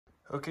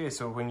Okay,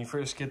 so when you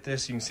first get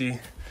this, you can see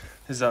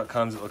this is how it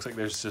comes. It looks like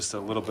there's just a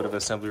little bit of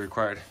assembly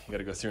required. You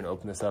gotta go through and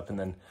open this up, and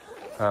then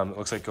it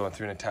looks like going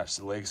through and attach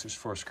the legs. There's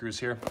 4 screws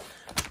here.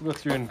 We'll go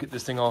through and get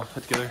this thing all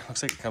put together.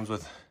 Looks like it comes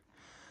with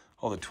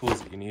all the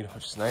tools that you need,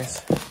 which is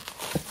nice.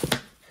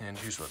 And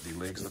here's what the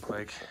legs look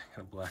like,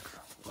 kind of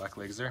black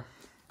legs there.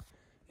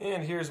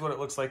 And here's what it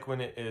looks like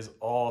when it is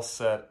all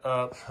set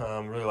up.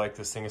 Really like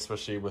this thing,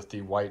 especially with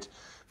the white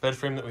bed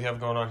frame that we have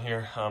going on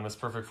here. It's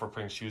perfect for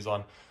putting shoes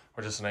on,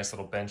 or just a nice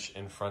little bench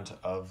in front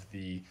of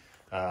the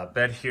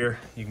bed here.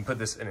 You can put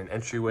this in an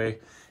entryway,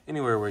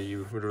 anywhere where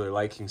you would really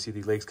like. You can see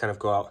the legs kind of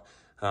go out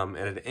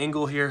at an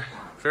angle here.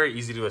 Very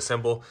easy to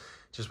assemble.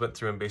 Just went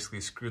through and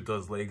basically screwed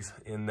those legs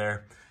in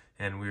there,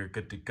 and we were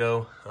good to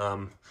go.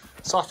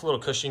 Soft little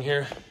cushion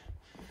here.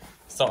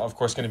 It's not, of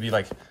course, going to be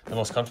like the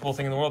most comfortable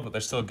thing in the world, but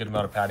there's still a good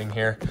amount of padding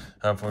here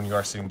for when you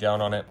are sitting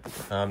down on it.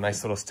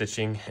 Nice little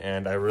stitching,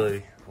 and I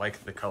really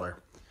like the color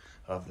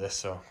of this,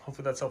 so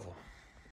hopefully that's helpful.